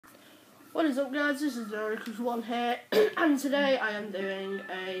What is up, guys? This is One here, and today I am doing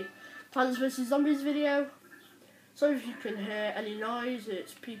a Plants vs Zombies video. So if you can hear any noise,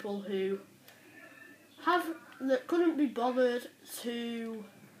 it's people who couldn't be bothered to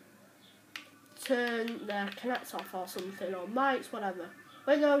turn their Kinects off or something, or mics, whatever.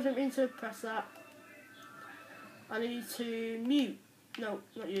 Wait, no, I didn't mean to press that. I need to mute. No,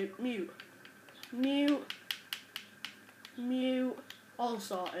 not you. Mute. Mute. All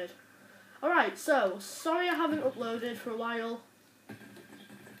sorted. Alright, so, sorry I haven't uploaded for a while,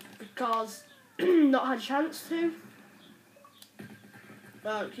 because not had a chance to.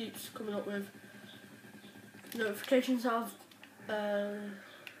 It keeps coming up with notifications of,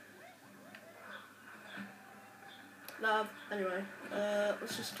 anyway,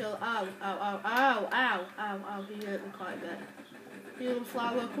 let's just kill, ow, he hurt me quite a bit. Healing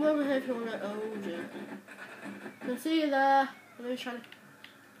flower, come over here if you want to, oh dear. I can see you there, I'm really trying to.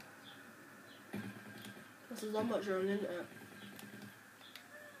 This is not much wrong, isn't it?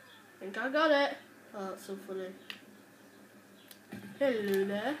 I think I got it. Oh, that's so funny. Hello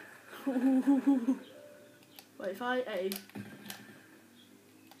there. Wait, if I aim.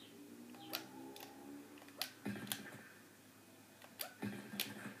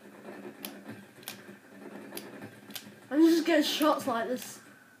 I'm just getting shots like this.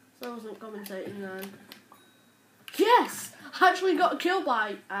 So I wasn't commentating then. Yes! I actually got a kill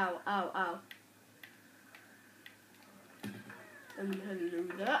by. Ow. Hello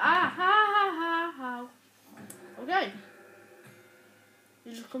there. Okay.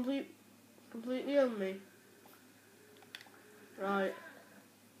 You just completely own me. Right.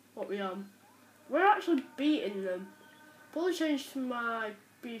 What we on? We're actually beating them. Probably change to my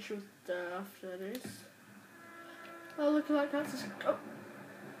B shooter after this. Oh, look at that cactus. Oh.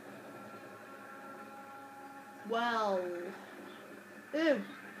 Well. Ew.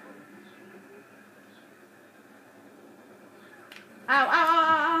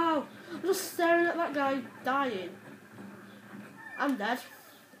 Ow! I'm just staring at that guy dying. I'm dead.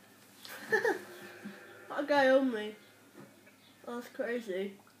 That guy owned me. That's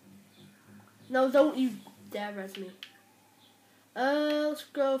crazy. No, don't you dare res me. Let's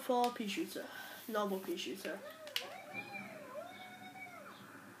go for pea shooter. Normal pea shooter.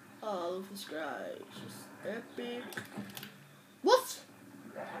 Oh, I love this guy. It's just epic. What?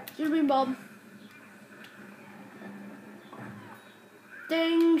 Zooming bomb.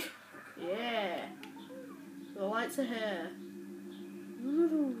 Ding! Yeah. The lights are here.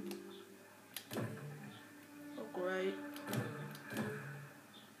 Ooh. Oh, great.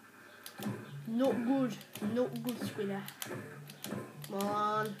 Not good, Squidder. Come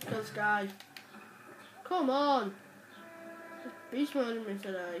on, kill this guy. Come on. Beast murdering me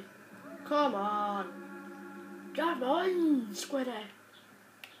today. Come on, Squidder.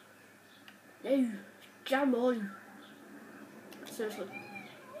 No, come on. Seriously.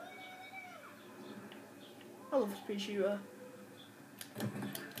 I love this pea shooter.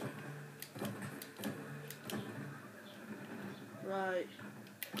 Right.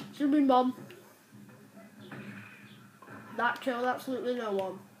 Zooming bomb. That killed absolutely no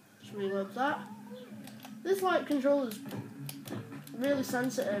one. Just reload that. This light controller's really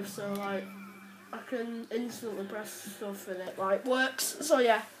sensitive, so like I can instantly press stuff and it like works. So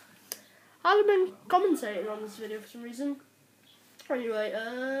yeah. I haven't been commentating on this video for some reason. Anyway,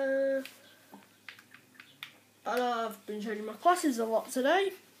 I know I've been changing my classes a lot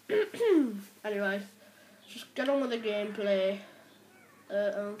today. Anyway, just get on with the gameplay.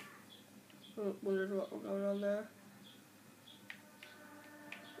 Wondered what was going on there.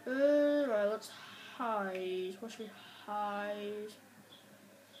 Right, let's hide. What should we hide?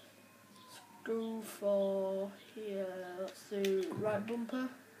 Let's go for here. Let's do right bumper.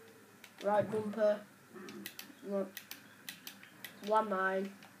 Landmine.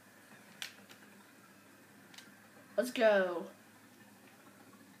 Let's go.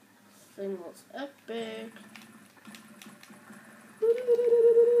 Thing looks epic.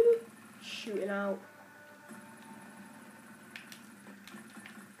 Shooting out.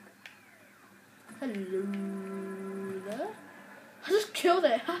 Hello there. I just killed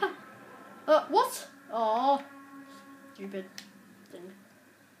it. What? Oh, stupid thing.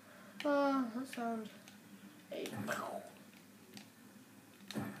 That sounds. Hey.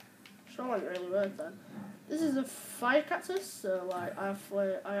 Someone really weird then. This is a fire cactus, so like I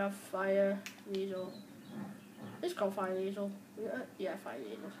have fire needle. It's called fire needle. Yeah, fire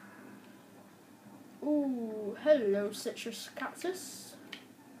needle. Ooh, hello citrus cactus.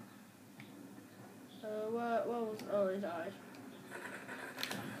 Where was? Oh, he died.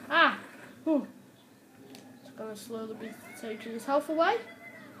 It's gonna slowly be taking his health away.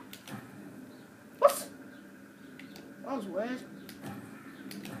 What? That was weird.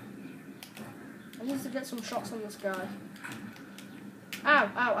 I need to get some shots on this guy.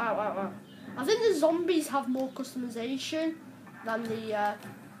 Ow, ow, ow, ow, ow. I think the zombies have more customization than the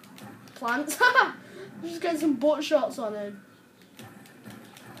plants. Just get some butt shots on him.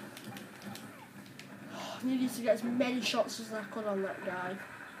 I needed to get as many shots as I could on that guy.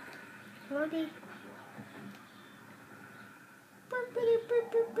 Can I be?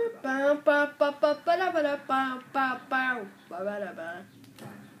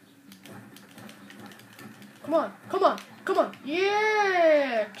 Come on, come on, come on.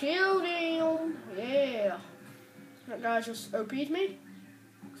 Yeah! Killed him. Yeah. That guy just OP'd me.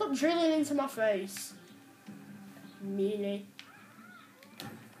 Stop drilling into my face. Meanie.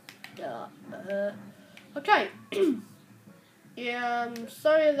 Yeah. Okay. Yeah, I'm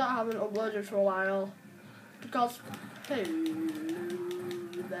sorry that I haven't uploaded for a while. Because, hey,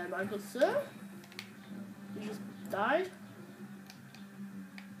 there, my good sir. You just died.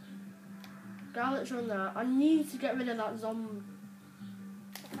 Garlic's run there. I need to get rid of that zombie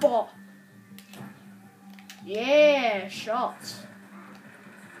bot. Yeah, shot.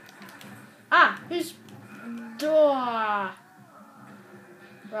 Ah, who's door?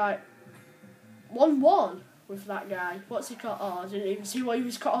 Right. 1-1 with that guy. What's he called? Oh, I didn't even see what he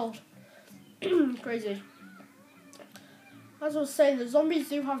was called. Crazy. As I was saying, the zombies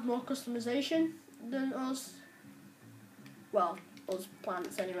do have more customization than us. Well, us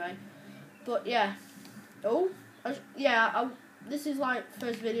plants anyway. But yeah. Oh, this is like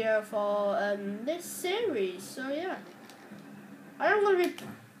first video for this series. So yeah, I am gonna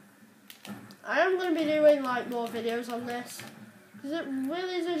be doing like more videos on this because it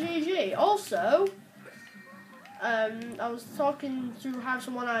really is a GG. Also, I was talking to Have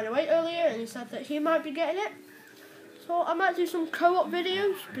Someone 908 earlier, and he said that he might be getting it. So I might do some co-op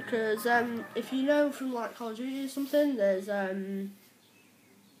videos because if you know from like Call of Duty or something, there's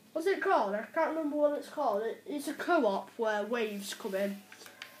what's it called? I can't remember what it's called. It's a co-op where waves come in.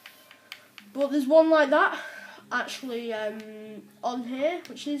 But there's one like that actually on here,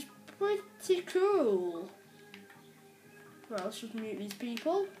 which is pretty cool. Well, let's just mute these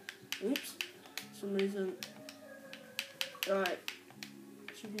people. Oops, for some reason. Right,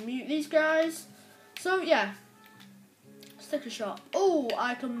 should mute these guys. So yeah, let's take a shot. Oh,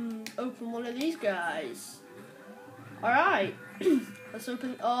 I can open one of these guys. All right, let's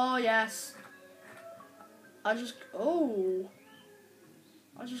open. Oh yes, I just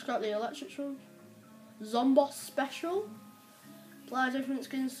got the electric one. Zomboss special. Apply different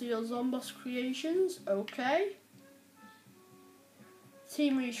skins to your Zomboss creations. Okay.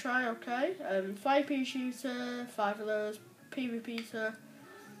 Team retry. Okay. 5p shooter. 5 of those. PvZ.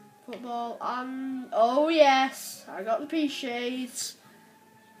 Football. And oh yes, I got the P shades.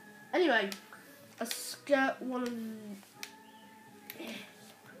 Anyway, let's get one of.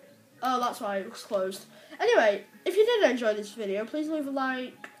 Oh, that's why it was closed. Anyway, if you did enjoy this video, please leave a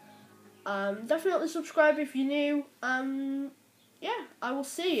like. Definitely subscribe if you're new. Yeah, I will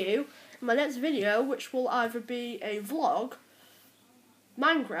see you in my next video, which will either be a vlog,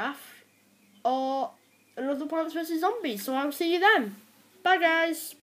 Minecraft, or another Plants vs Zombies. So I will see you then. Bye, guys.